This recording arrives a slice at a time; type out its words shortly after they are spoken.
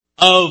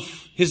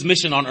of his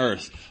mission on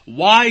earth.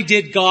 Why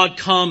did God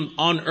come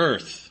on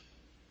earth?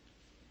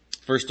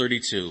 Verse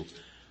 32,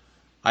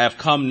 I have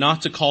come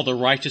not to call the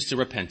righteous to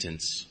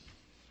repentance,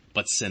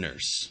 but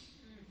sinners.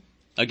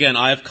 Again,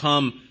 I have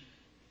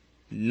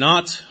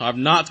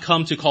not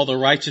come to call the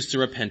righteous to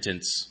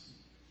repentance,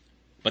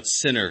 but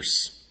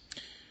sinners.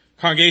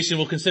 Congregation,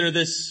 will consider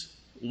this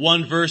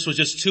one verse with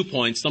just 2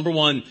 points. Number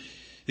one,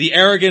 the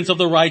arrogance of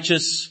the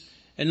righteous,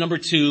 and number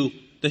two,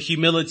 the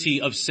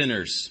humility of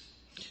sinners.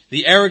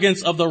 The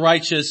arrogance of the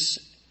righteous,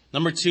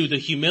 number two, the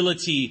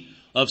humility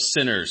of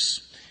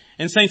sinners.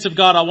 And saints of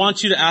God, I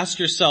want you to ask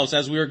yourselves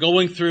as we are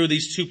going through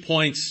these 2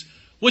 points,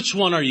 which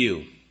one are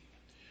you?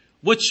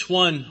 Which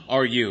one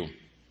are you?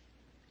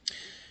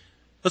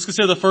 Let's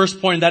consider the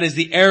first point, that is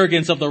the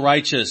arrogance of the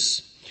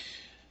righteous.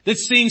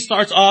 This scene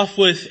starts off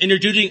with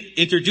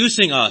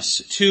introducing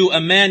us to a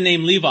man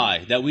named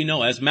Levi that we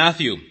know as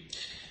Matthew.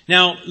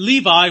 Now,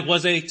 Levi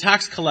was a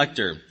tax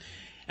collector.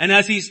 And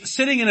as he's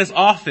sitting in his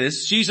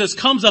office, Jesus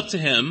comes up to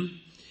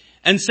him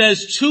and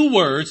says 2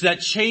 words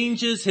that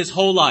changes his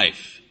whole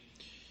life.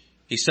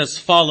 He says,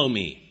 follow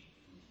me.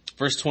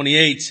 Verse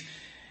 28,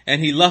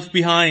 and he left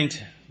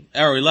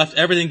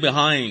everything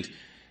behind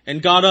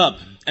and got up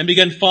and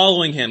began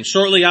following him.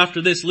 Shortly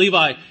after this,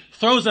 Levi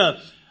throws a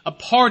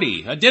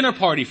dinner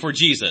party for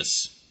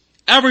Jesus.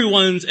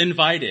 Everyone's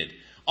invited.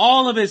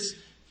 All of his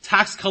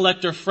tax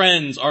collector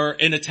friends are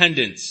in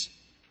attendance.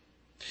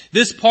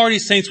 This party,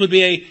 saints, would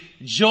be a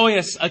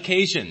joyous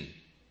occasion.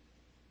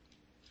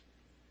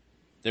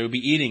 There would be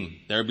eating,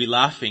 there would be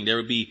laughing, there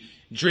would be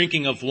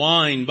drinking of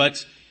wine,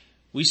 but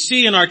we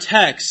see in our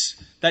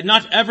text that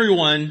not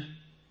everyone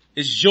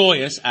is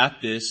joyous at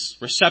this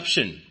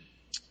reception.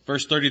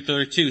 Verse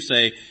 32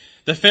 say,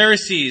 the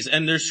Pharisees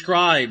and their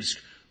scribes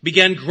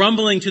began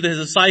grumbling to the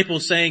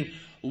disciples, saying,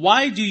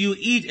 why do you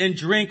eat and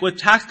drink with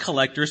tax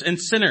collectors and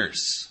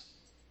sinners?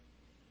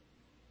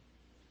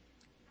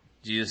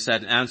 Jesus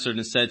answered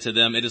and said to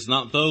them, it is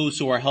not those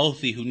who are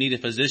healthy who need a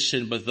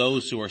physician, but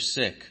those who are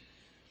sick.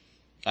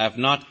 I have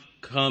not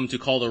come to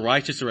call the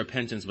righteous to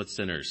repentance, but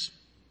sinners.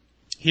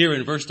 Here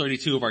in verse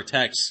 32 of our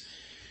text,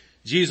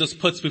 Jesus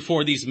puts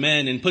before these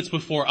men and puts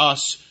before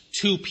us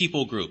 2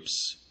 people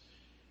groups.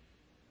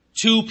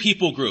 2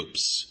 people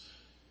groups.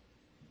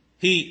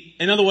 He,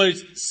 in other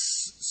words,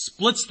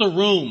 splits the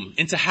room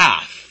into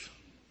half.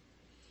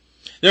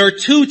 There are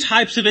 2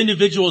 types of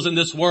individuals in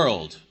this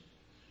world.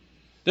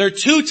 There are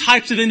 2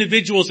 types of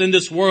individuals in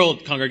this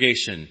world,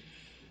 congregation.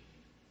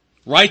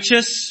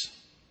 Righteous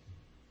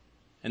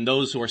and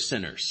those who are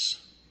sinners.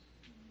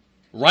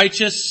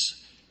 Righteous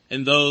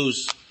and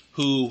those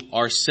who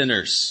are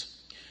sinners.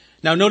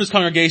 Now notice,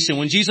 congregation,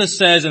 when Jesus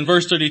says in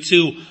verse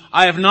 32,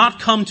 I have not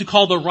come to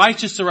call the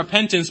righteous to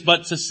repentance,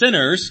 but to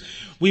sinners,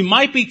 we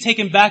might be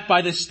taken back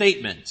by this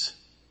statement.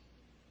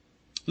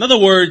 In other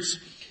words,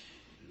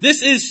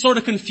 this is sort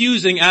of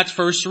confusing at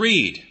first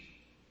read.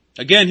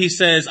 Again, he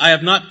says, I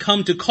have not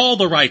come to call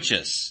the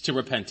righteous to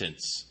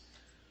repentance,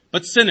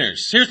 but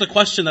sinners. Here's the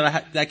question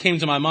that came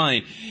to my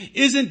mind.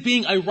 Isn't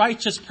being a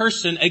righteous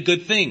person a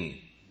good thing?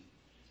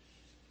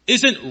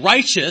 Isn't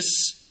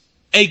righteous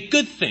a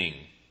good thing?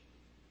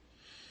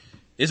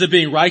 Is it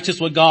being righteous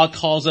what God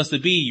calls us to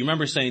be? You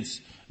remember,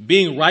 saints,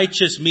 being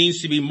righteous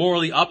means to be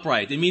morally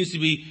upright. It means to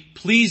be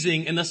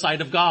pleasing in the sight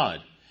of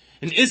God.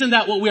 And isn't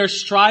that what we are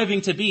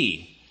striving to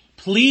be?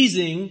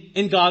 Pleasing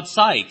in God's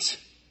sight.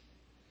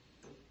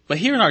 But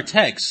here in our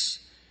text,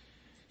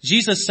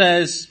 Jesus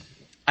says,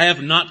 I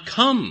have not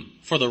come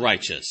for the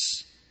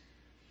righteous.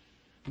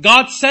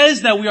 God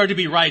says that we are to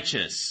be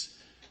righteous.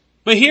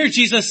 But here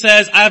Jesus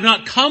says, I have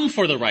not come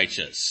for the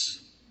righteous.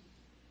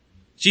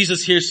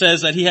 Jesus here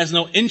says that he has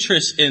no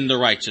interest in the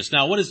righteous.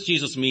 Now, what does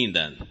Jesus mean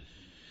then?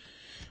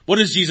 What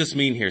does Jesus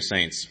mean here,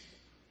 saints?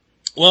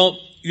 Well,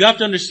 you have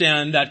to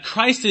understand that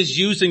Christ is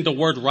using the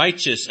word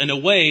righteous in a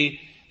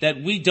way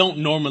that we don't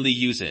normally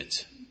use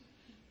it.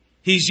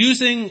 He's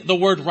using the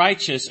word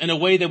righteous in a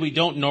way that we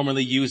don't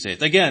normally use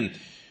it. Again,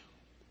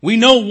 we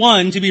know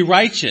one, to be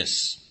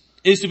righteous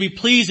is to be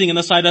pleasing in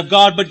the sight of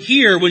God. But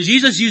here, when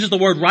Jesus uses the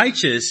word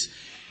righteous,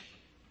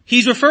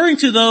 he's referring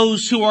to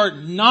those who are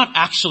not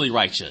actually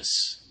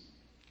righteous.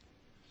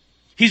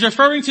 He's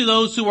referring to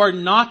those who are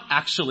not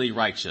actually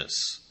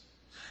righteous.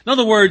 In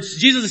other words,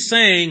 Jesus is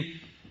saying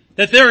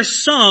that there are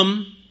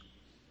some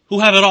who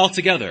have it all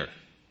together.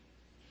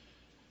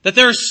 That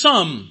there are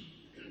some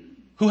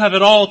who have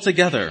it all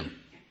together.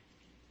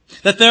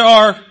 That there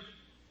are,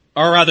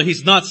 or rather,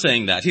 he's not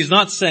saying that. He's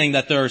not saying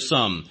that there are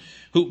some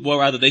who, well,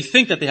 rather, they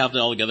think that they have it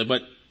all together,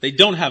 but they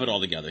don't have it all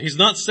together. He's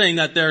not saying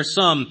that there are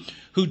some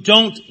who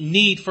don't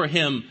need for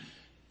him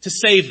to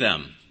save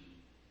them.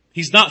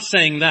 He's not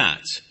saying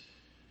that.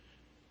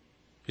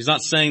 He's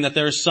not saying that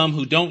there are some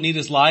who don't need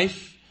his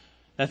life,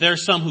 that there are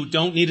some who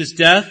don't need his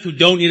death, who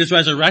don't need his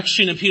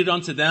resurrection imputed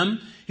unto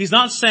them. He's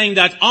not saying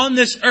that on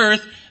this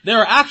earth there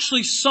are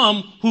actually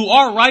some who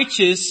are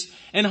righteous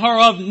and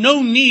are of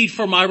no need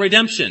for my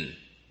redemption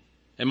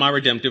and my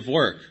redemptive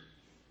work.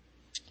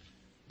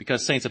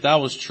 Because, saints, if that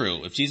was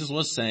true, if Jesus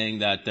was saying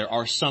that there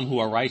are some who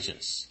are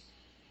righteous,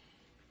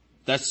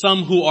 that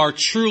some who are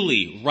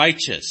truly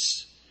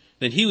righteous,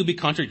 then he would be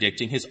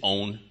contradicting his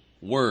own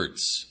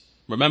words.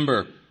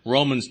 Remember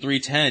Romans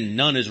 3:10,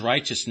 none is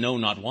righteous, no,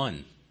 not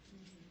one.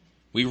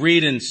 We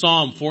read in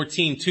Psalm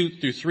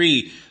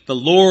 14:2-3, the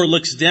Lord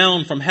looks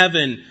down from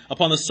heaven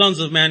upon the sons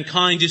of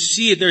mankind to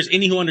see if there's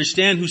any who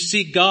understand, who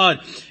seek God.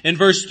 In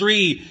verse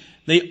 3,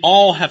 they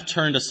all have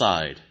turned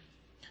aside.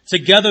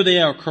 Together they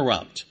are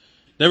corrupt.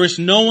 There is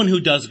no one who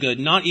does good,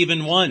 not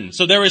even one.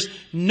 So there is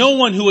no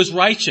one who is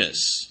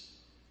righteous.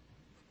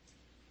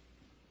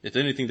 If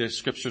anything, the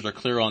scriptures are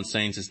clear on,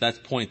 saints, is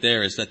that point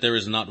there is that there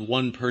is not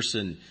one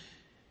person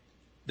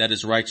that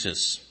is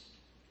righteous.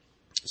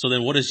 So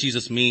then what does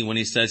Jesus mean when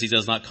he says he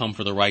does not come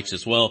for the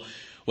righteous? Well,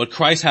 what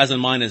Christ has in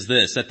mind is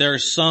this, that there are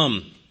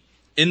some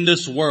in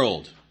this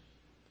world,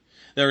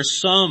 there are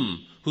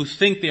some who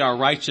think they are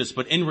righteous,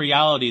 but in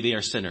reality they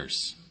are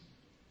sinners.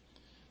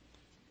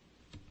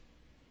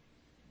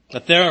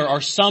 That there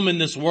are some in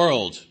this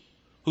world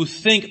who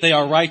think they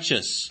are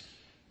righteous,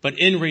 but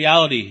in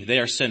reality they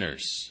are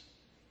sinners.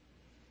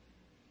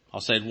 I'll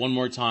say it one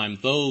more time.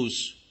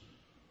 Those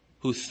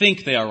who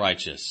think they are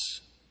righteous,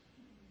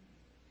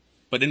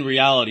 but in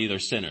reality they're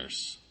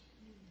sinners.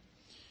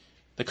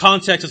 The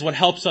context is what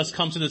helps us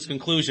come to this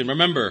conclusion.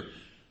 Remember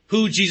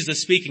who Jesus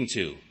is speaking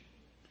to.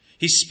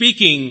 He's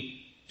speaking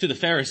to the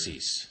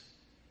Pharisees.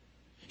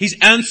 He's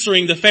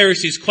answering the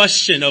Pharisees'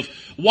 question of,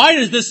 why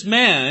does this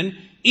man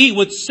eat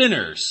with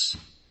sinners?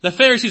 The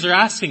Pharisees are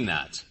asking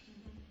that.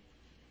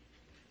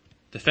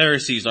 The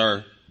Pharisees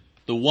are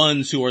the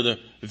ones who are the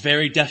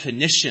very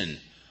definition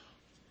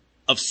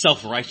of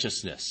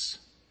self-righteousness.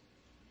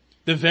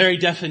 The very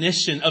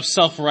definition of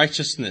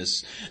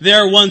self-righteousness. They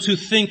are ones who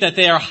think that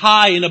they are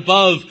high and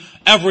above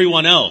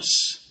everyone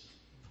else.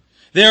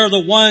 They are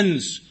the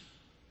ones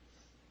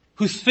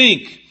who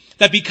think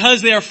that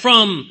because they are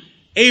from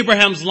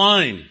Abraham's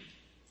line,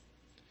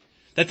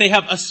 that they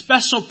have a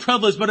special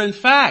privilege, but in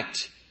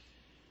fact,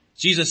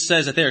 Jesus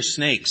says that they are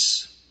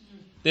snakes.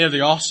 They are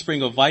the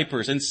offspring of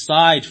vipers,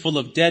 inside full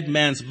of dead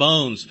man's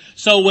bones.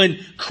 So when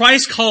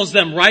Christ calls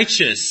them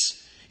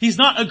righteous, he's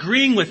not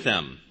agreeing with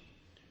them.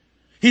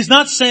 He's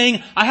not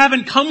saying, I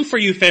haven't come for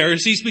you,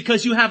 Pharisees,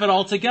 because you have it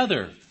all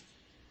together.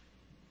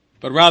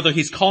 But rather,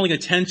 he's calling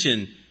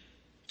attention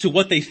to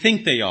what they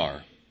think they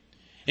are,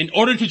 in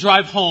order to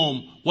drive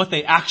home what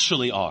they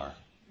actually are.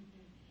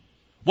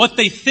 What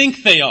they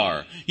think they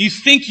are. You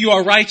think you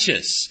are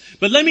righteous,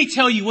 but let me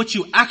tell you what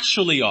you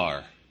actually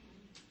are.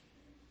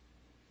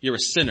 You're a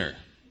sinner.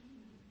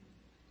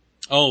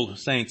 Oh,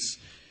 saints,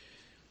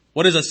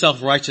 what is a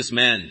self-righteous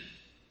man?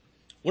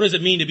 What does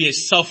it mean to be a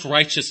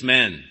self-righteous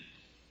man?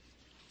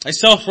 A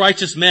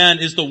self-righteous man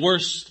is the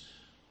worst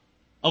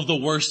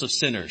of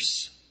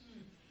sinners.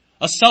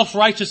 A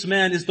self-righteous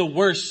man is the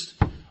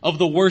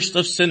worst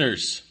of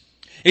sinners.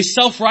 A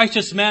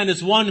self-righteous man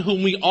is one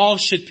whom we all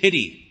should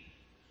pity.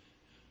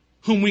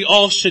 Whom we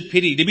all should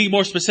pity. To be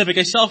more specific,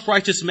 a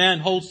self-righteous man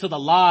holds to the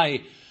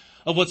lie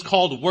of what's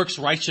called works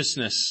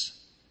righteousness.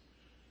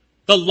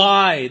 The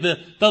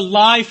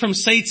lie from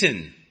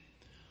Satan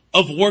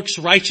of works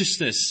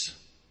righteousness.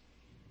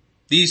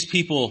 These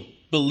people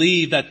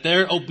believe that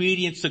their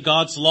obedience to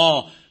God's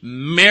law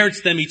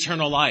merits them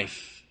eternal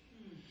life.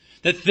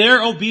 That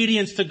their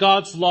obedience to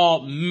God's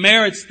law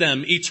merits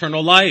them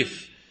eternal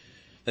life.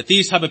 That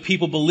these type of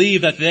people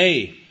believe that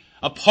they,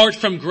 apart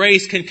from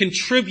grace, can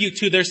contribute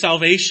to their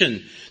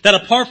salvation. That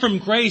apart from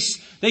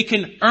grace, they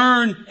can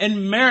earn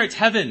and merit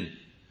heaven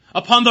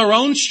upon their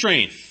own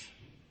strength.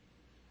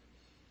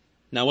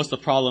 Now, what's the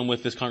problem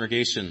with this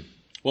congregation?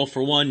 Well,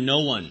 for one, no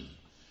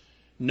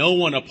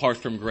one apart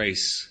from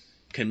grace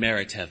can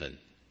merit heaven.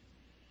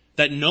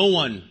 That no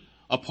one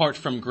apart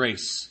from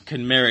grace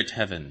can merit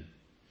heaven.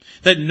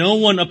 That no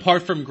one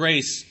apart from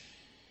grace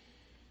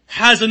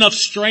has enough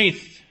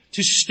strength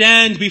to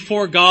stand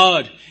before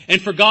God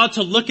and for God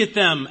to look at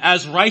them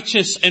as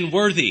righteous and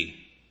worthy.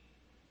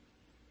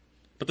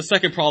 But the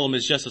second problem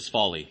is just as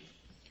folly.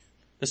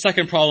 The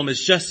second problem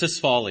is just as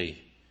folly.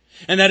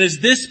 And that is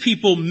this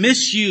people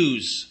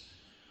misuse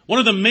one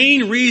of the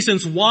main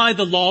reasons why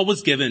the law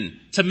was given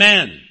to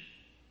man.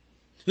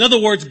 In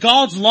other words,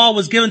 God's law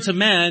was given to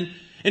man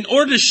in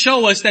order to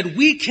show us that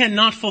we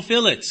cannot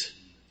fulfill it.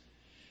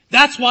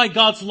 That's why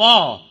God's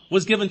law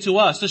was given to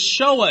us, to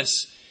show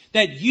us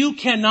that you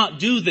cannot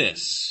do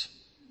this.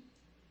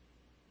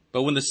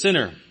 But when the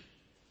sinner,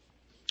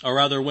 or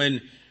rather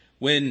when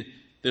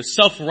the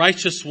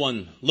self-righteous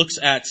one looks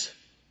at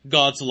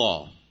God's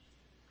law,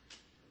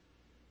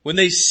 when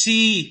they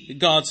see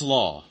God's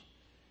law,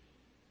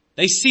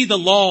 they see the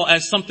law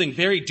as something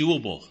very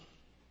doable.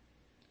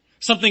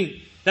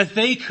 Something that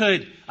they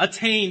could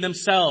attain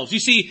themselves. You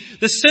see,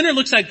 the sinner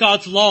looks at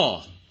God's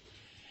law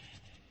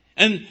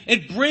and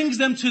it brings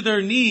them to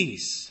their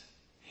knees.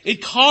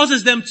 It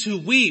causes them to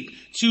weep,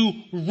 to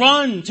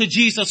run to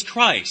Jesus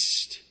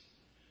Christ.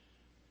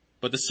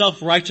 But the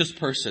self-righteous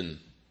person,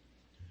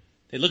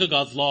 they look at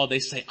God's law, they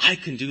say, I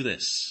can do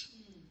this.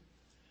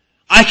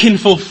 I can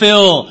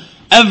fulfill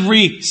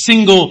every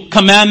single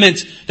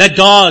commandment that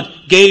God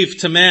gave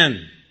to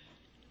man.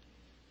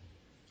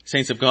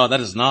 Saints of God, that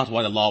is not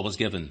why the law was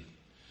given.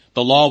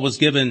 The law was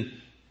given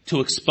to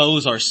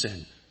expose our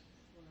sin.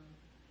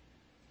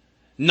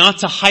 Not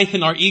to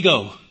heighten our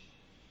ego.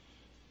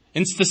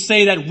 It's to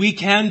say that we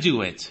can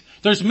do it.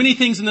 There's many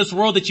things in this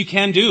world that you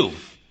can do.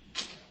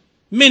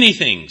 Many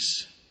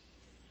things.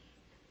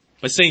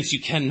 But saints, you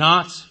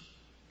cannot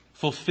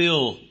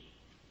fulfill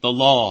the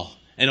law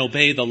and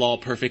obey the law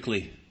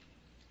perfectly.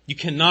 You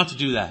cannot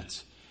do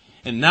that.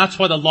 And that's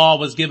why the law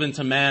was given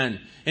to man,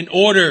 in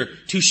order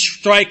to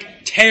strike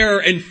terror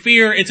and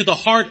fear into the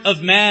heart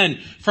of man,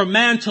 for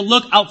man to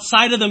look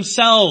outside of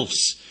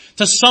themselves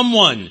to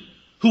someone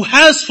who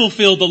has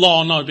fulfilled the law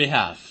on our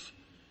behalf,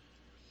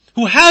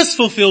 who has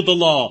fulfilled the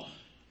law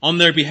on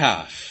their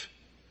behalf.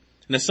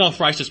 And the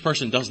self-righteous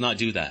person does not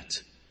do that.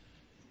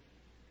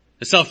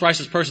 The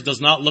self-righteous person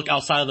does not look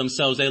outside of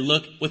themselves. They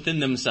look within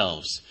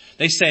themselves.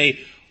 They say,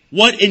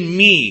 what in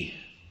me?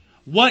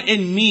 What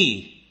in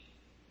me?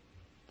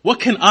 What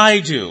can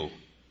I do?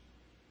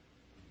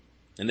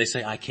 And they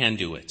say, I can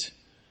do it.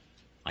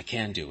 I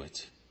can do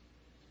it.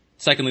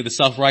 Secondly, the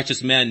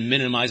self-righteous man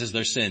minimizes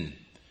their sin.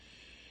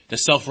 The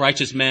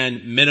self-righteous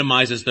man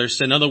minimizes their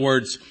sin. In other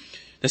words,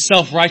 the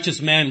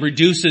self-righteous man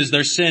reduces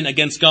their sin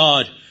against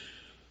God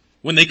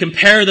when they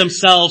compare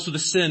themselves to the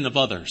sin of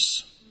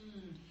others.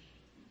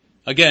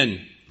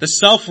 Again, the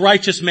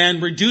self-righteous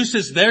man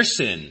reduces their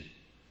sin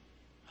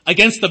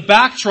against the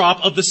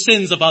backdrop of the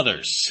sins of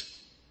others.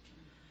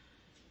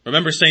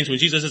 Remember, saints, when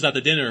Jesus is at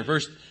the dinner,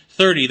 verse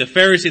 30, the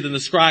Pharisees and the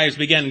scribes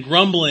began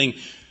grumbling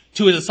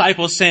to his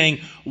disciples,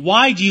 saying,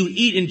 why do you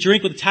eat and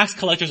drink with tax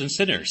collectors and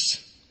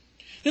sinners?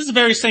 This is the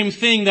very same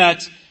thing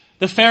that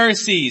the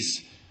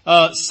Pharisees,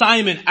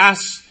 Simon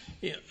asked,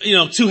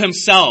 to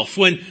himself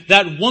when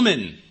that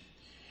woman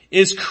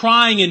is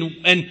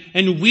crying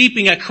and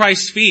weeping at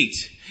Christ's feet.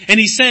 And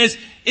he says,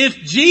 if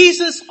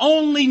Jesus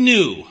only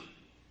knew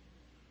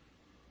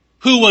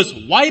who was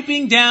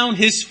wiping down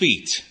his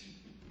feet.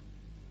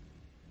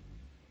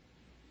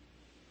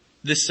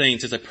 This,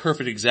 saints, is a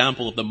perfect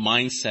example of the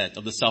mindset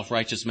of the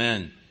self-righteous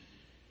man.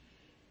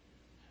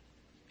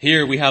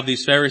 Here we have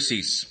these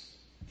Pharisees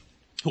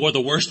who are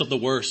the worst of the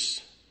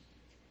worst,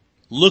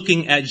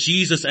 looking at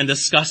Jesus and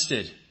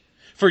disgusted.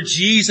 For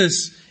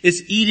Jesus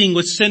is eating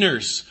with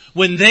sinners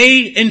when they,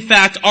 in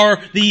fact,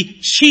 are the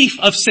chief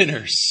of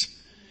sinners.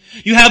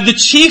 You have the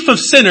chief of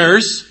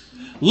sinners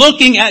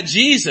looking at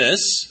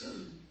Jesus,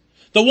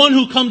 the one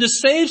who come to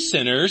save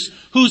sinners,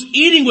 who's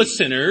eating with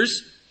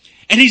sinners,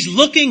 and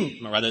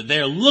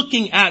they're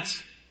looking at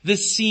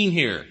this scene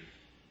here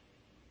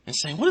and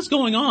saying, what is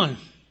going on?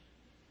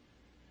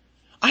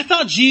 I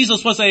thought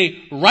Jesus was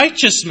a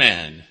righteous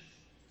man.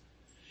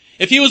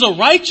 If he was a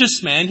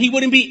righteous man, he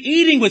wouldn't be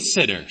eating with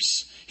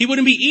sinners. He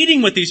wouldn't be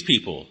eating with these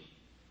people.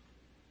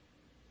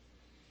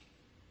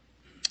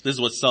 This is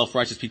what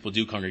self-righteous people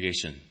do,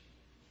 congregation.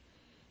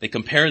 They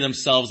compare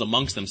themselves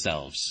amongst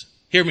themselves.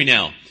 Hear me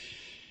now.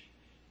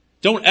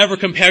 Don't ever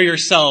compare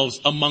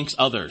yourselves amongst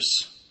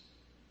others,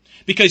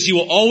 because you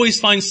will always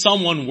find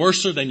someone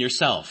worse than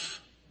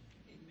yourself.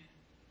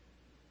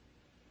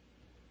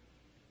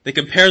 They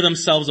compare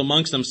themselves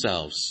amongst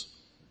themselves.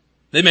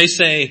 They may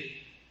say,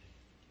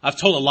 I've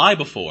told a lie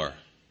before,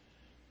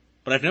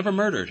 but I've never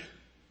murdered.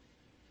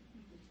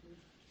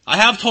 I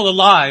have told a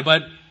lie,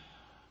 but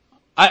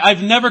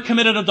I've never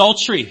committed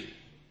adultery.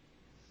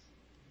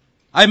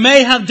 I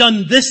may have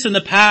done this in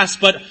the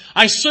past, but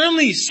I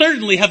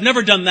certainly have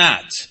never done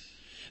that.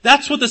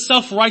 That's what the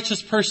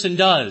self-righteous person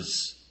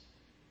does.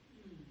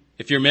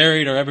 If you're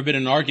married or ever been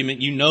in an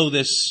argument, you know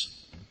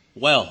this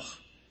well.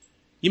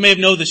 You may have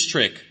known this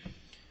trick.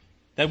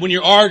 That when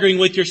you're arguing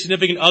with your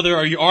significant other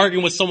or you're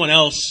arguing with someone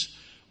else,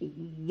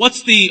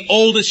 what's the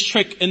oldest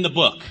trick in the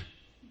book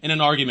in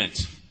an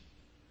argument?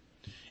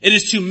 It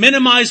is to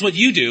minimize what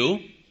you do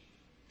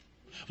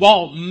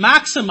while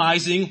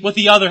maximizing what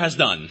the other has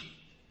done.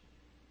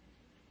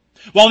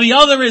 While the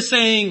other is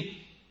saying,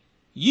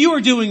 you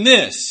are doing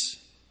this,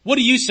 what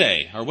do you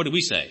say? Or what do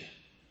we say?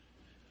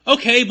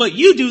 Okay, but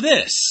you do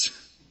this.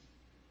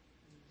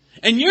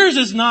 And yours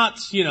is not,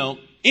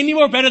 any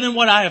more better than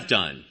what I have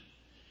done.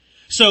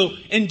 So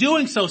in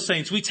doing so,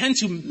 saints, we tend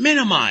to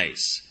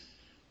minimize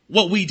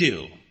what we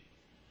do,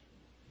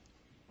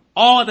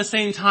 all at the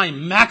same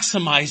time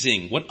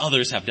maximizing what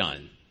others have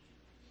done.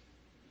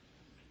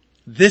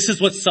 This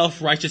is what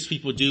self-righteous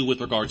people do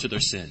with regard to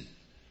their sin.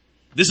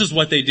 This is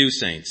what they do,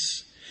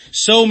 saints.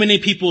 So many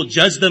people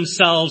judge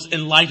themselves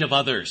in light of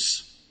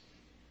others.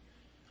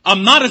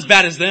 I'm not as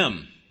bad as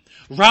them,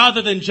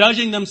 rather than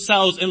judging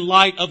themselves in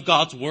light of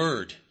God's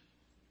word.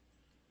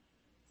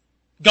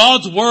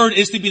 God's word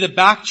is to be the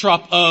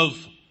backdrop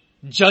of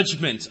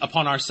judgment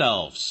upon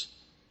ourselves,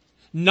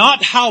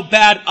 not how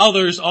bad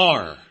others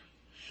are.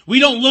 We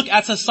don't look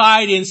at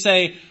society and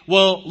say,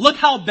 well, look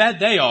how bad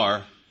they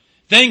are.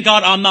 Thank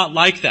God I'm not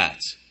like that.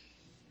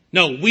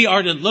 No, we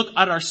are to look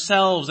at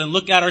ourselves and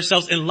look at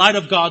ourselves in light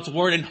of God's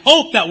word and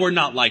hope that we're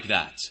not like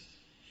that.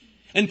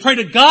 And pray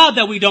to God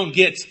that we don't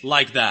get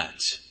like that.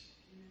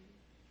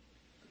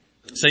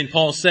 St.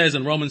 Paul says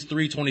in Romans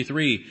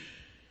 3:23,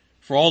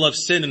 for all have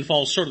sinned and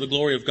fall short of the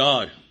glory of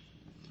God.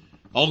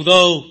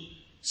 Although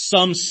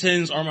some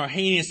sins are more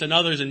heinous than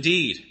others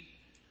indeed,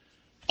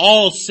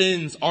 all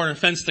sins are an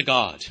offense to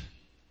God.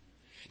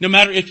 No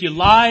matter if you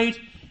lied,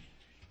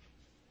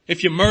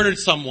 if you murdered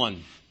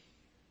someone.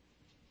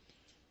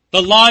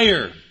 The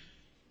liar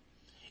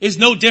is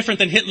no different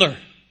than Hitler.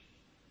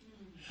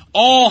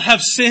 All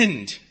have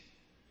sinned,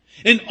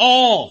 and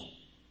all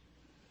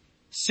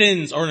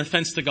sins are an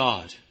offense to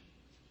God.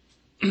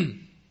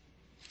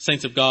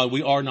 Saints of God,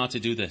 we are not to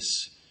do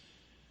this.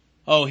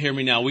 Oh, hear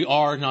me now. We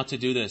are not to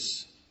do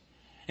this.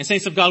 And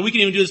saints of God, we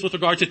can even do this with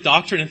regard to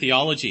doctrine and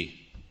theology.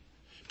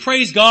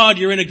 Praise God,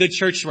 you're in a good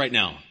church right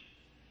now.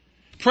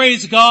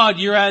 Praise God,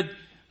 you're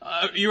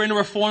in a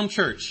Reformed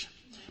church.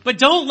 But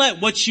don't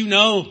let what you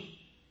know,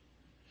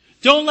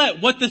 don't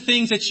let what the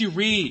things that you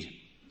read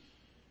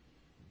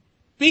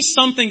be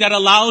something that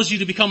allows you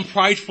to become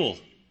prideful.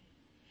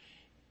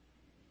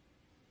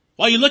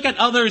 While you look at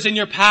others in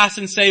your past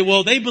and say,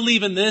 well, they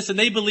believe in this and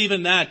they believe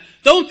in that,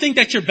 don't think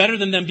that you're better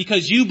than them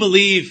because you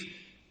believe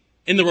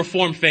in the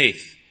Reformed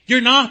faith. You're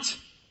not.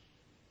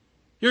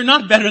 You're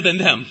not better than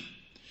them.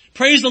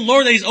 Praise the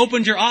Lord that He's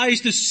opened your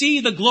eyes to see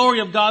the glory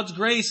of God's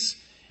grace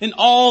in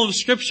all of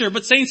Scripture.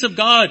 But saints of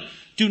God,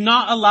 do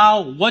not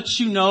allow what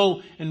you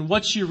know and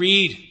what you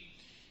read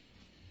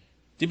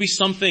to be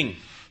something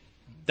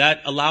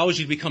that allows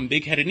you to become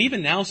big-headed. And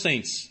even now,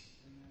 saints,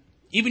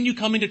 even you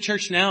coming to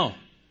church now,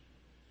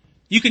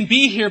 you can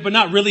be here but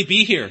not really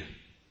be here.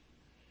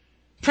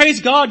 Praise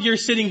God you're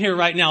sitting here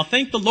right now.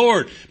 Thank the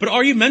Lord. But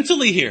are you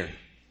mentally here?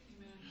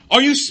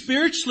 Are you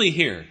spiritually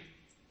here?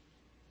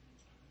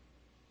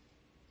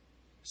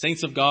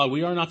 Saints of God,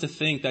 we are not to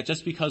think that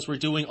just because we're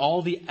doing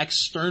all the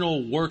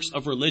external works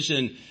of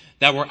religion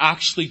that we're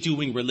actually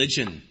doing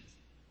religion.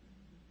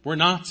 We're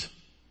not.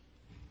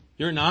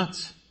 You're not.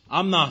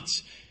 I'm not.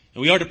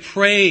 And we are to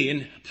pray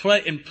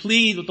and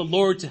plead with the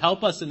Lord to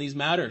help us in these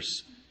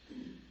matters.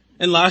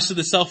 And lastly,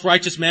 the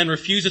self-righteous man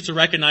refuses to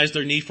recognize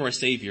their need for a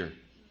Savior.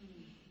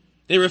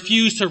 They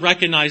refuse to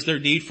recognize their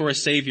need for a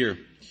Savior.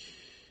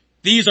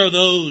 These are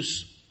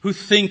those who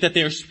think that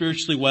they are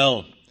spiritually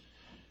well.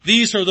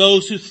 These are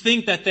those who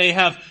think that they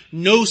have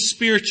no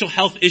spiritual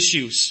health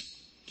issues.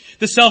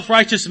 The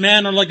self-righteous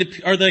man are like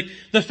the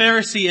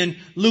Pharisee in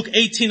Luke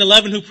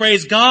 18:11 who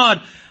prays,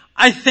 God,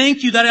 I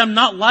thank you that I am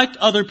not like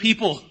other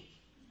people.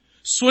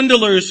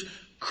 Swindlers,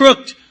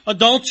 crooked,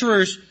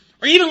 adulterers,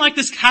 or even like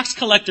this tax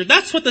collector.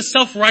 That's what the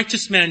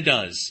self-righteous man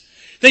does.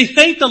 They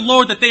thank the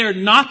Lord that they are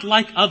not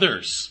like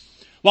others.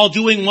 While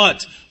doing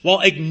what?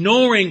 While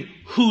ignoring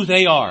who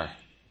they are.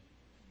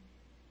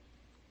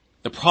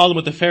 The problem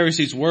with the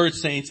Pharisee's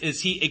words, saints,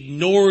 is he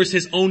ignores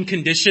his own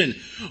condition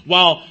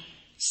while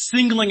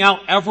singling out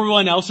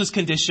everyone else's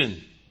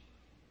condition.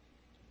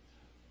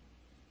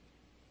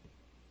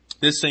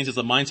 This, saints, is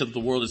the mindset of the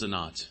world, is it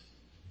not?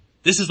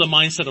 This is the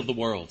mindset of the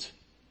world.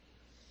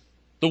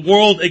 The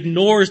world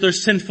ignores their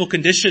sinful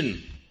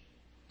condition.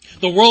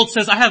 The world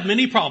says, I have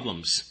many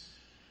problems.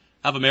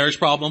 I have a marriage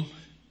problem.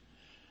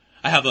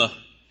 I have a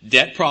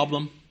debt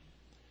problem.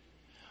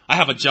 I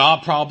have a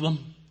job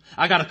problem.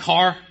 I got a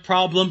car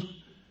problem.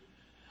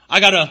 I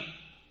got a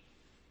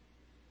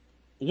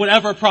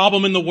whatever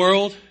problem in the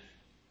world.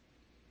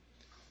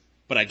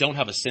 But I don't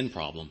have a sin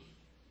problem.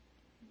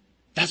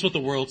 That's what the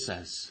world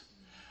says.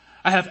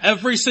 I have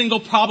every single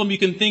problem you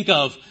can think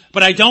of,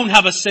 but I don't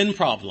have a sin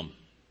problem.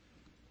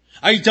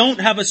 I don't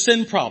have a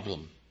sin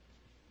problem.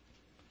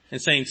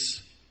 And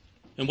saints,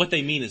 and what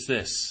they mean is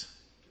this.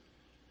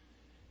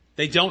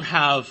 They don't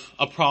have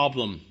a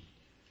problem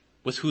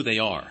with who they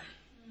are.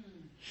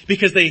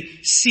 Because they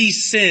see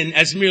sin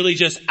as merely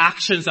just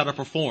actions that are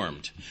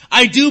performed.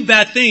 I do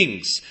bad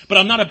things, but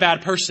I'm not a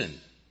bad person.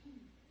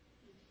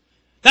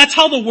 That's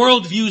how the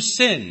world views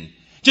sin.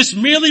 Just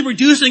merely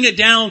reducing it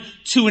down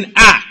to an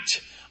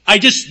act. I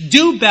just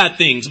do bad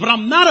things, but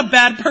I'm not a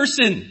bad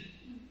person.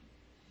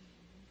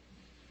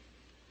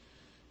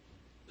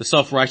 The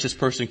self-righteous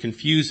person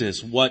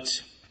confuses what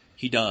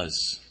he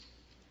does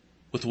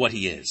with what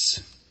he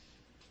is.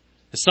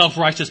 The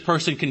self-righteous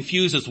person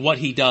confuses what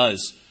he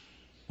does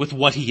with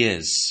what he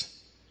is.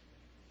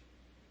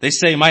 They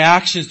say, my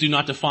actions do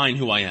not define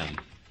who I am.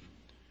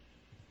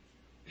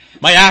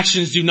 My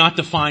actions do not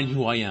define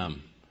who I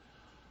am.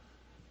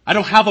 I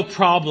don't have a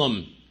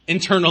problem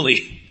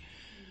internally.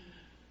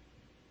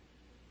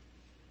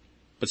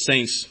 But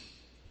saints,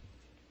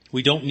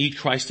 we don't need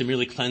Christ to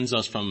merely cleanse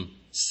us from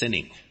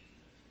sinning.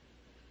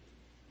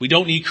 We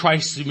don't need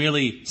Christ to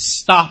merely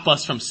stop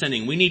us from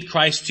sinning. We need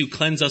Christ to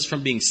cleanse us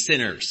from being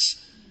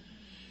sinners.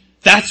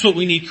 That's what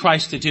we need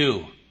Christ to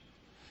do.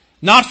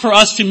 Not for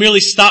us to merely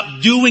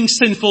stop doing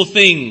sinful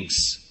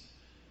things,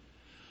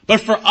 but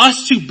for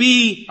us to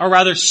be, or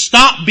rather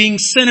stop being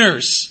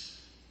sinners.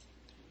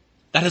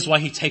 That is why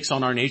He takes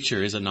on our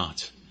nature, is it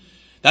not?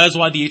 That is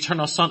why the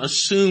eternal Son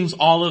assumes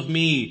all of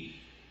me,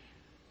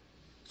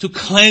 to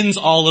cleanse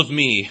all of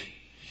me.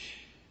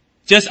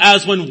 Just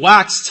as when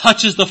wax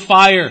touches the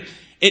fire,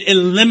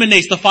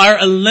 the fire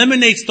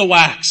eliminates the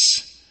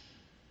wax.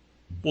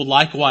 Well,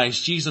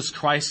 likewise, Jesus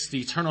Christ,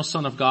 the eternal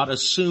Son of God,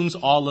 assumes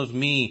all of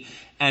me.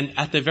 And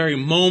at the very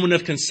moment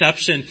of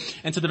conception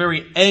and to the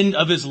very end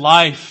of his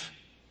life,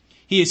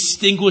 he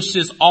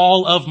extinguishes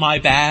all of my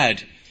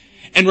bad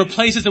and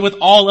replaces it with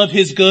all of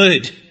his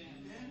good.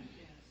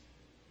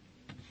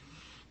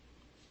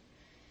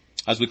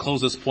 As we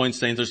close this point,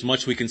 saints, there's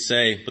much we can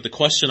say, but the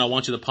question I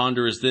want you to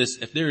ponder is this: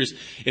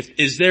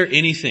 is there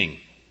anything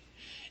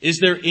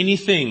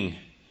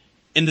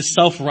in the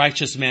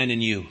self-righteous man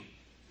in you?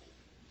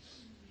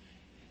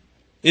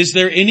 Is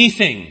there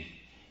anything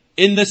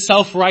in the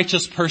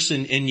self-righteous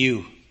person in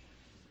you?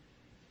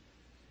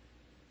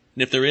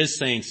 And if there is,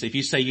 saints, if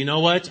you say, you know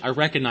what, I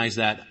recognize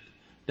that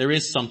there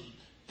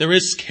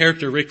is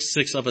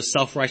characteristics of a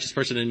self-righteous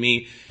person in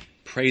me,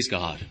 praise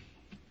God.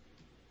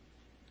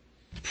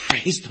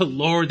 Praise the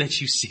Lord that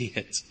you see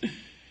it.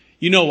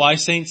 You know why,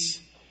 saints?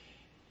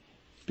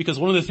 Because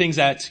one of the things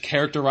that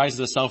characterizes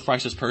a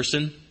self-righteous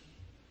person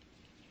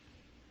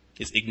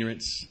is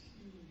ignorance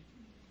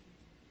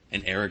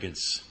and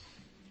arrogance.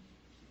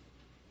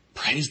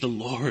 Praise the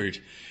Lord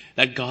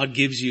that God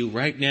gives you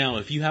right now.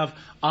 If you have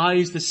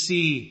eyes to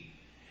see,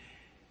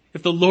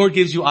 if the Lord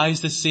gives you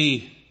eyes to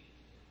see,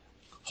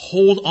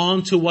 hold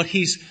on to what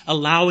he's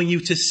allowing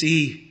you to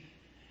see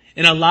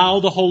and allow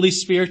the Holy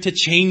Spirit to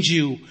change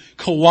you.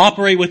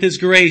 Cooperate with his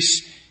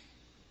grace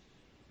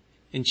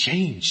and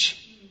change.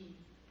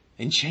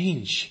 And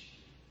change.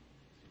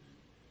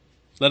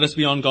 Let us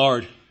be on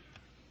guard.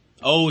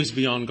 Always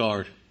be on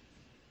guard.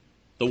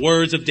 The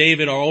words of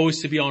David are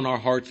always to be on our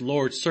hearts.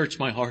 Lord, search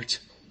my heart.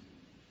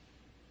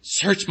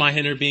 Search my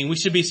inner being. We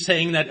should be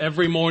saying that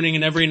every morning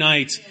and every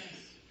night.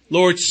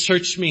 Lord,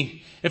 search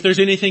me. If there's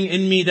anything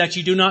in me that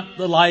you do not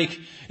like,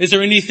 is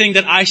there anything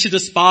that I should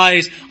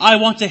despise? I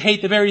want to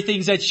hate the very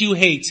things that you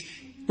hate.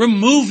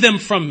 Remove them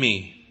from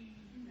me.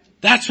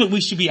 That's what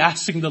we should be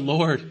asking the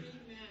Lord.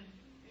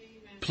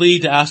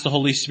 Plead to ask the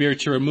Holy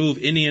Spirit to remove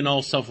any and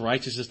all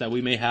self-righteousness that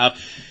we may have.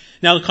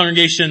 Now, the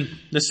congregation,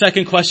 the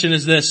second question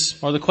is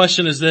this, or the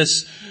question is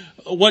this: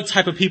 what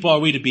type of people are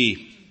we to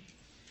be?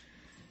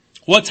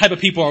 What type of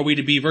people are we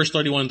to be? Verse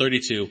 31 and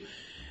 32.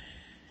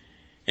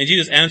 And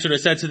Jesus answered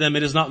and said to them,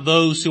 it is not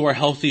those who are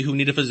healthy who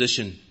need a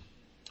physician,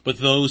 but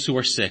those who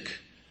are sick.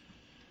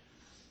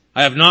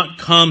 I have not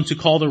come to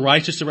call the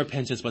righteous to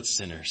repentance, but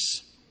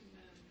sinners.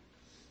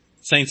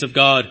 Saints of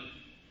God,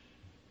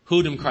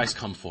 who did Christ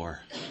come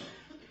for?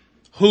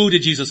 Who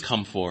did Jesus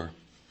come for?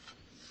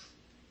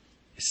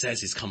 It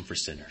says he's come for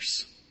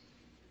sinners.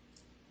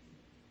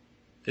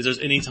 If there's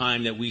any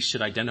time that we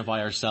should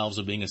identify ourselves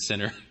as being a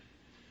sinner,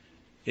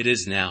 it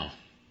is now.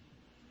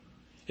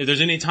 If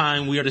there's any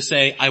time we are to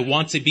say, I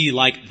want to be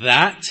like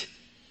that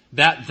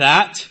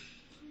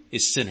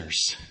is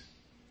sinners.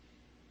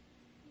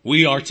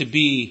 We are to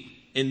be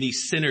in the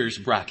sinners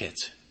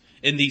bracket,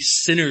 in the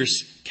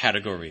sinners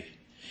category,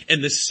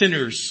 in the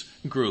sinners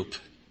group.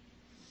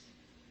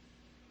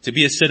 To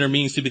be a sinner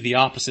means to be the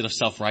opposite of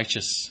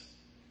self-righteous.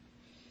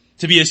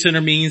 To be a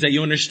sinner means that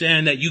you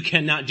understand that you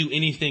cannot do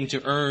anything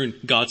to earn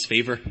God's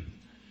favor.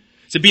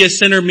 To be a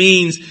sinner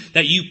means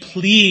that you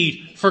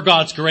plead for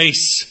God's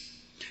grace.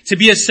 To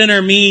be a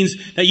sinner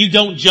means that you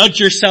don't judge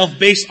yourself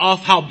based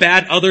off how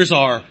bad others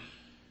are,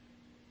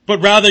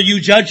 but rather you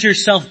judge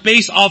yourself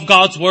based off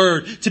God's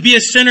word. To be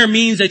a sinner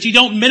means that you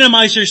don't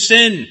minimize your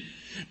sin,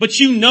 but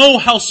you know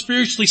how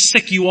spiritually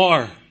sick you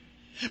are.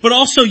 But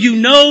also you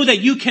know that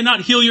you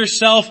cannot heal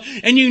yourself,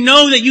 and you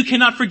know that you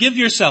cannot forgive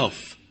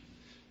yourself.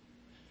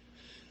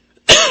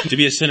 To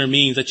be a sinner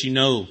means that you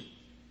know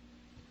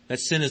that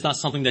sin is not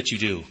something that you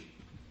do,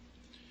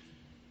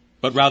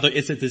 but rather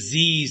it's a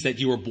disease that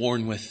you were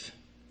born with.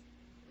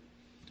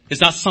 It's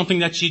not something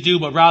that you do,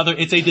 but rather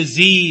it's a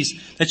disease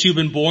that you've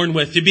been born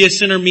with. To be a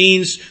sinner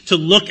means to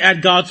look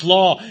at God's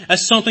law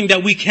as something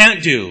that we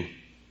can't do,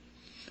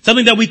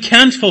 something that we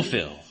can't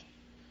fulfill.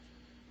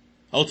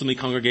 Ultimately,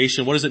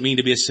 congregation, what does it mean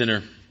to be a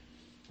sinner?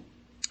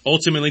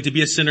 Ultimately, to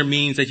be a sinner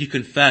means that you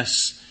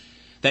confess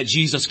that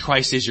Jesus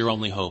Christ is your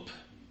only hope.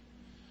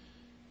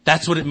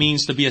 That's what it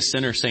means to be a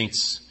sinner,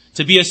 saints.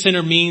 To be a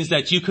sinner means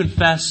that you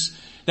confess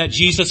that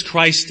Jesus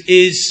Christ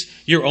is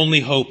your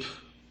only hope.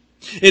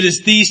 It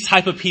is these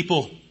type of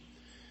people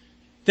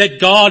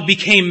that God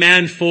became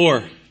man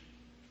for.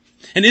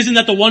 And isn't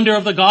that the wonder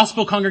of the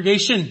gospel,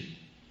 congregation?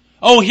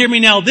 Oh, hear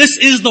me now. This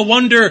is the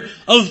wonder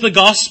of the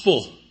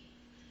gospel.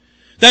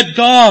 That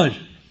God,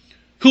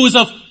 who is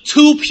of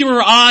too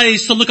pure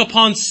eyes to look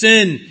upon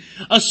sin,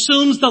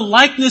 assumes the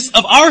likeness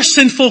of our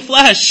sinful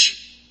flesh.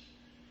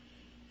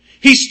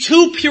 He's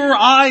too pure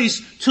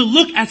eyes to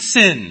look at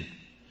sin.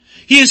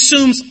 He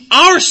assumes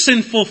our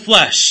sinful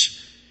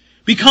flesh,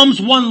 becomes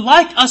one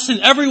like us in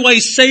every way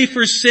save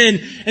for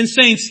sin. And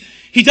saints,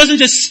 he doesn't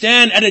just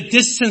stand at a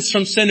distance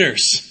from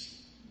sinners.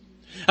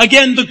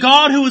 Again, the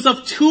God who is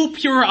of too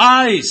pure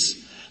eyes,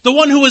 the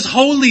one who is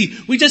holy,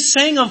 we just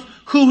sang of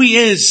who he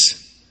is.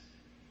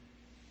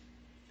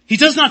 He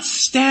does not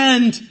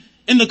stand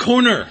in the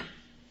corner.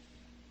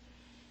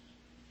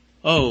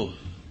 Oh,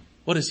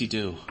 what does he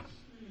do?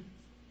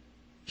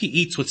 He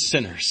eats with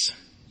sinners.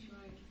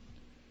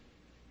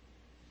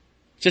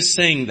 Just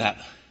saying that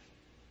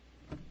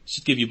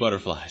should give you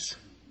butterflies.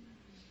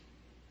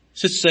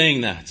 Just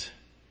saying that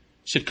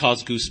should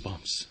cause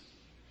goosebumps.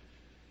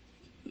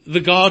 The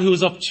God who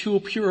is of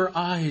pure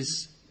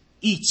eyes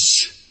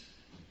eats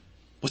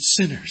with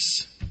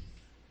sinners.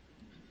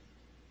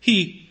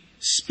 He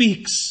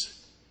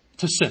speaks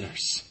to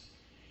sinners.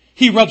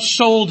 He rubs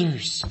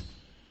shoulders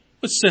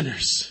with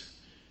sinners.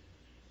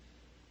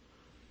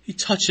 He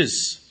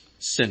touches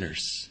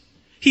sinners.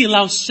 He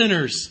allows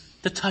sinners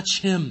to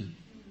touch him.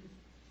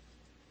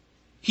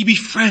 He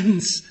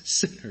befriends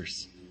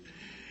sinners.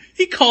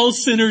 He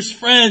calls sinners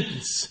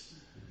friends.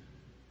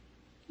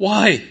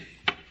 Why?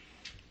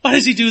 Why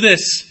does he do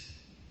this?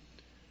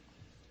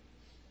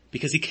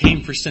 Because he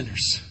came for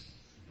sinners.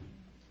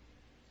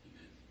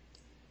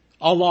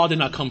 Allah did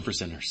not come for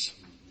sinners.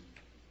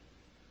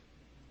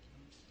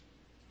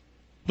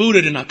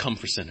 Buddha did not come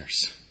for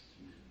sinners.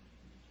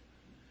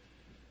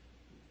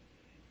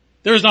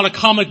 There is not a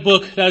comic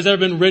book that has ever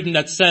been written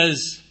that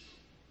says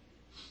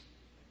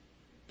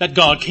that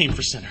God came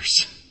for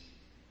sinners.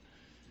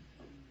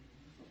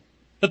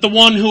 That the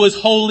one who is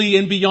holy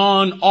and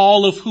beyond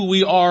all of who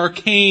we are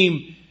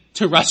came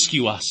to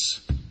rescue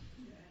us.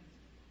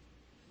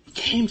 He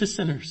came to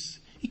sinners.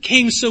 He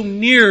came so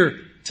near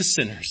to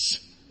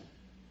sinners.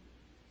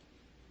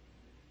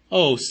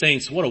 Oh,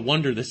 saints, what a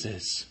wonder this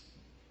is.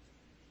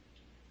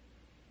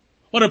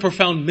 What a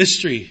profound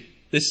mystery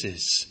this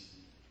is.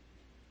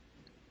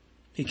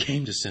 He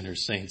came to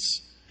sinners,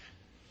 saints.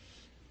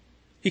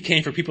 He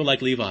came for people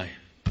like Levi,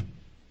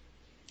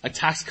 a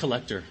tax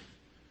collector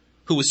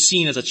who was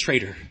seen as a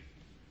traitor,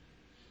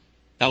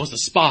 that was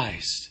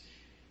despised.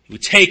 He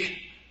would take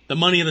the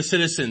money of the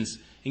citizens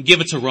and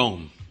give it to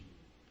Rome.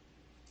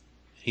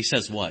 He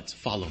says what?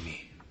 Follow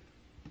me.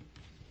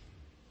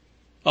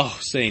 Oh,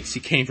 saints, he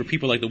came for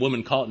people like the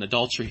woman caught in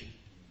adultery.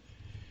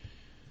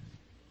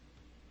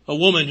 A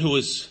woman who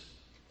was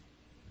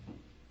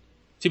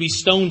to be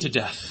stoned to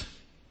death.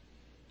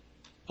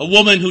 A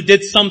woman who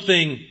did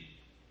something,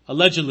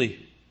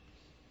 allegedly,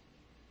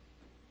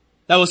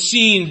 that was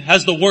seen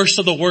as the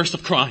worst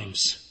of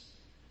crimes.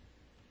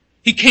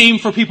 He came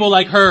for people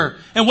like her.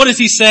 And what does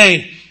he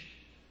say?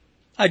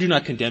 I do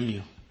not condemn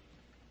you.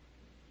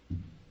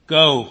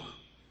 Go.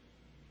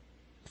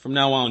 From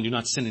now on, do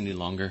not sin any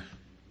longer.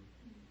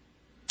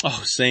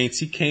 Oh, saints,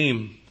 he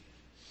came.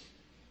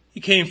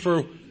 He came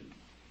for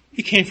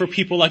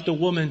people like the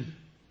woman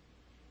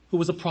who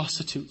was a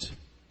prostitute.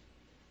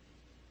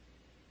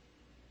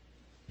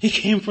 He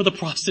came for the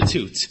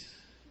prostitute.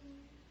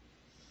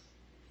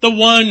 The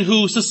one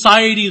who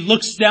society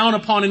looks down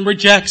upon and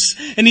rejects.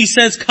 And he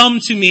says, come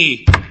to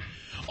me,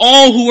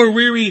 all who are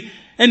weary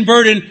and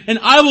burdened, and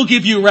I will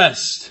give you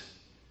rest.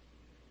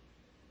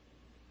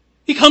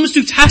 He comes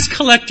to tax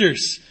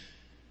collectors,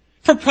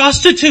 for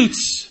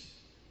prostitutes,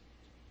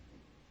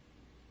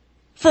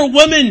 for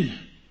women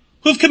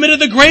who have committed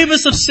the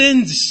gravest of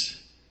sins.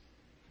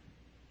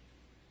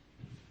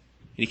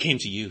 And he came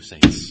to you,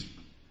 saints.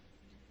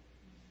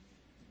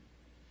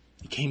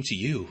 He came to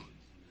you.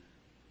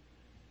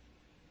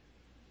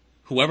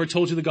 Whoever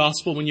told you the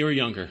gospel when you were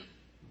younger,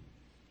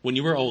 when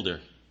you were older,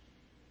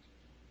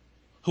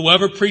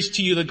 whoever preached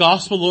to you the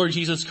gospel, Lord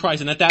Jesus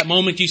Christ, and at that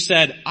moment you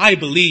said, I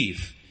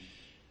believe,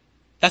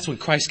 that's when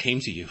Christ came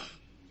to you.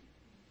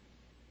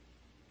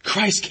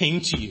 Christ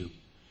came to you,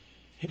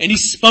 and he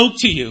spoke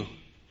to you,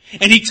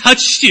 and he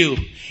touched you,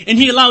 and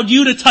he allowed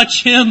you to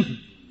touch him.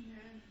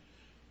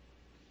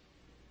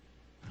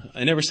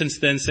 And ever since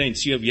then,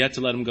 saints, you have yet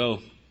to let him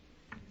go,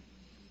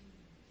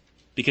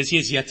 because he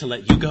has yet to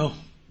let you go.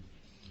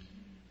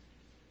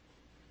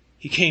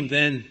 He came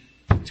then,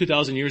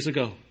 2,000 years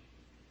ago.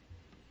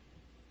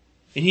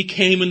 And he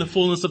came in the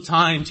fullness of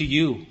time to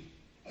you.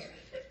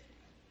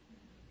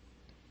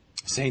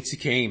 Saints, he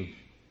came.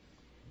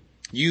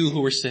 You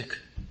who were sick.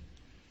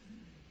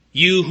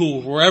 You who,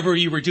 wherever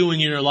you were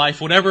doing in your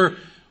life, whatever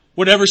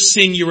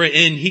sin you were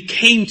in, he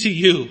came to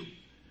you.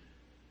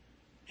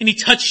 And he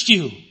touched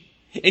you.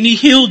 And he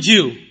healed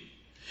you.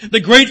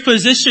 The great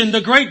physician, the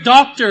great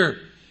doctor,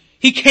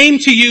 he came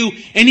to you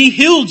and he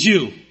healed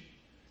you.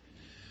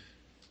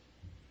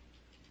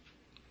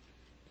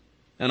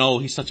 And oh,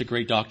 he's such a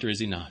great doctor, is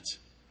he not?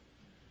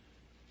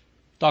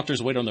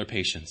 Doctors wait on their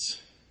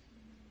patients.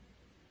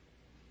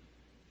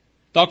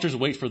 Doctors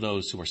wait for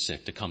those who are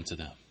sick to come to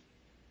them.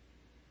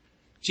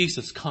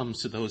 Jesus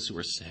comes to those who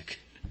are sick.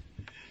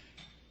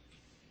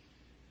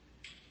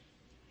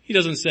 He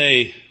doesn't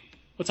say,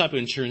 what type of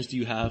insurance do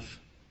you have?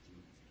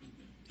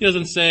 He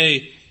doesn't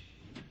say,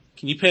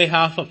 can you pay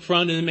half up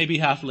front and then maybe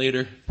half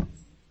later?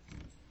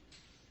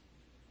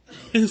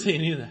 He doesn't say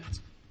any of that.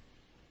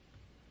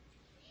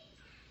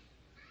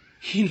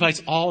 He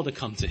invites all to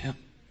come to him.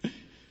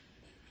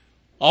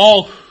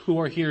 All who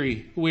are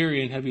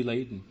weary and heavy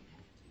laden.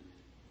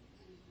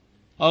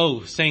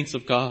 Oh, saints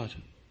of God.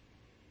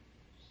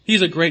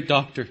 He's a great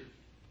doctor.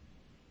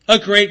 A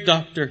great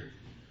doctor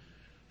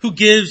who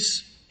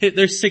gives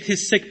his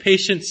sick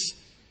patients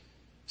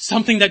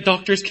something that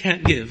doctors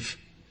can't give.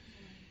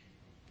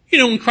 You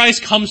know, when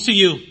Christ comes to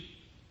you,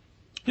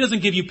 He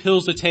doesn't give you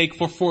pills to take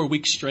for 4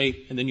 weeks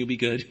straight and then you'll be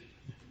good.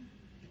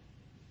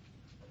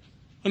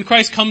 When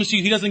Christ comes to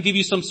you, He doesn't give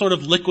you some sort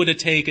of liquid to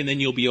take and then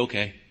you'll be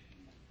okay.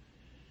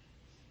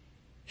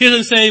 He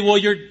doesn't say, well,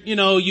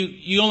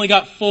 you only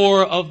got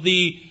 4 of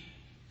the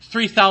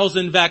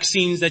 3,000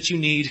 vaccines that you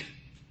need.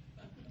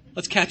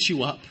 Let's catch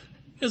you up.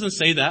 He doesn't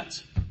say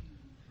that.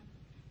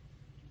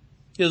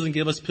 He doesn't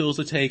give us pills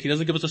to take. He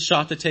doesn't give us a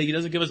shot to take. He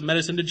doesn't give us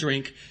medicine to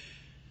drink.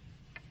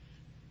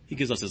 He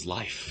gives us His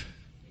life.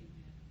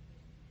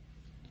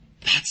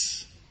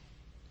 That's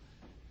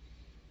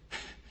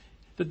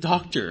the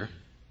doctor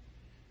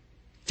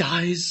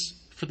dies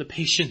for the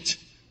patient.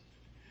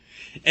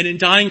 And in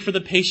dying for the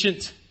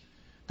patient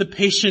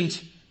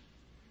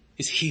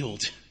is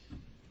healed.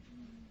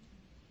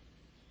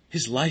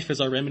 His life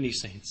is our remedy,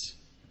 saints.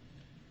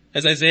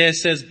 As Isaiah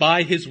says,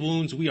 by His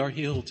wounds we are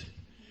healed.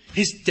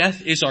 His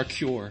death is our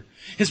cure.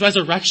 His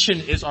resurrection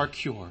is our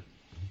cure.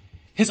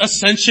 His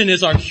ascension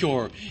is our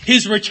cure.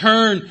 His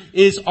return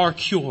is our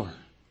cure.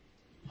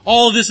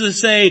 All of this is to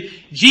say,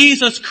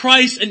 Jesus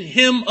Christ and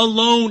Him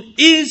alone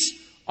is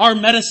our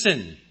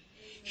medicine.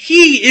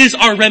 He is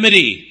our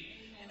remedy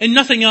and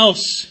nothing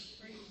else.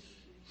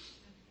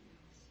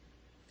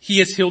 He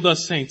has healed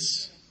us,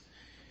 saints.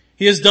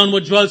 He has done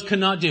what drugs could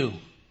not do.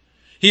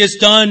 He has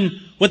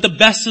done what the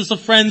bestest of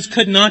friends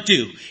could not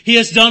do. He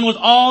has done what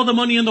all the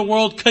money in the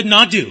world could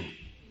not do.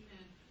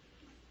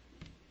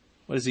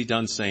 What has He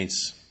done,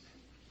 saints?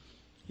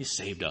 He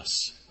saved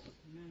us.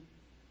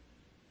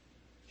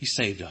 He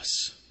saved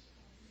us.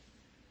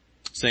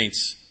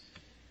 Saints,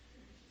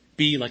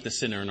 be like the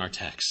sinner in our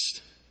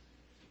text.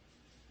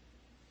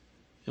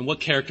 And what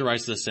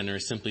characterizes the sinner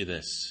is simply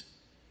this: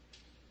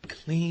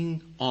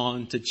 cling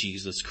on to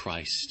Jesus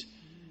Christ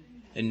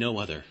and no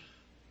other.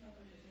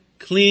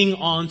 Cling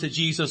on to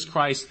Jesus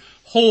Christ.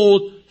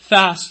 Hold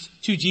fast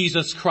to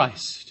Jesus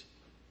Christ.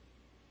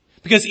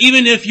 Because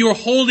even if you're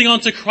holding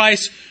on to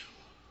Christ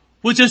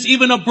with just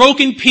even a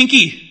broken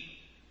pinky,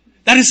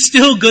 that is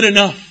still good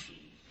enough.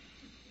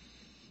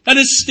 That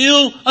is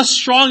still a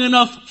strong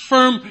enough,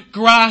 firm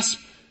grasp.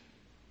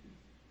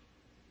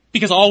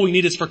 Because all we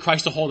need is for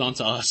Christ to hold on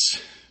to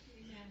us.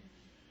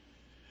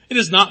 It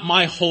is not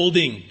my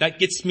holding that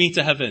gets me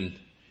to heaven.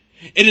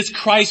 It is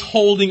Christ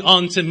holding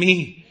on to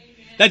me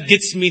that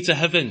gets me to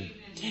heaven.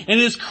 And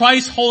it is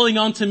Christ holding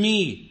on to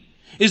me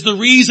is the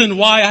reason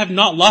why I have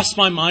not lost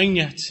my mind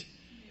yet.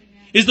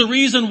 Is the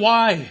reason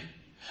why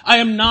I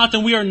am not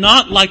and we are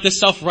not like the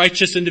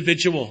self-righteous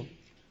individual.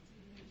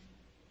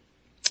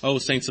 Oh,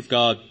 saints of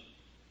God,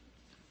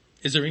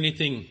 is there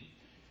anything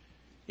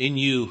in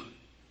you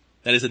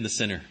that is in the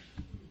sinner?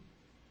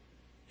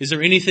 Is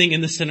there anything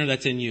in the sinner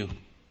that's in you?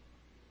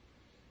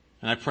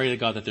 And I pray to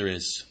God that there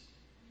is.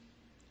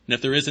 And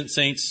if there isn't,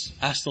 saints,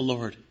 ask the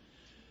Lord.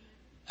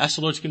 Ask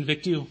the Lord to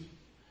convict you.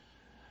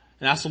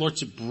 And ask the Lord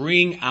to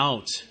bring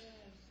out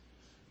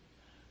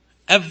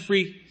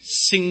every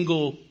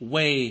single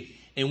way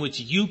in which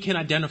you can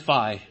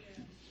identify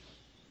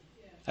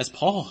as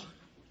Paul,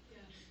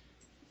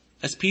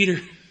 as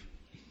Peter,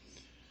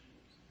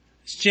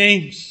 as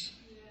James,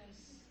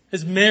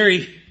 as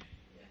Mary,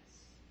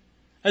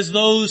 as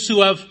those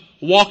who have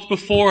walked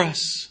before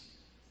us.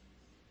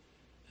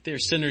 They are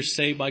sinners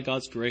saved by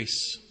God's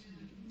grace.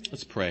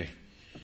 Let's pray.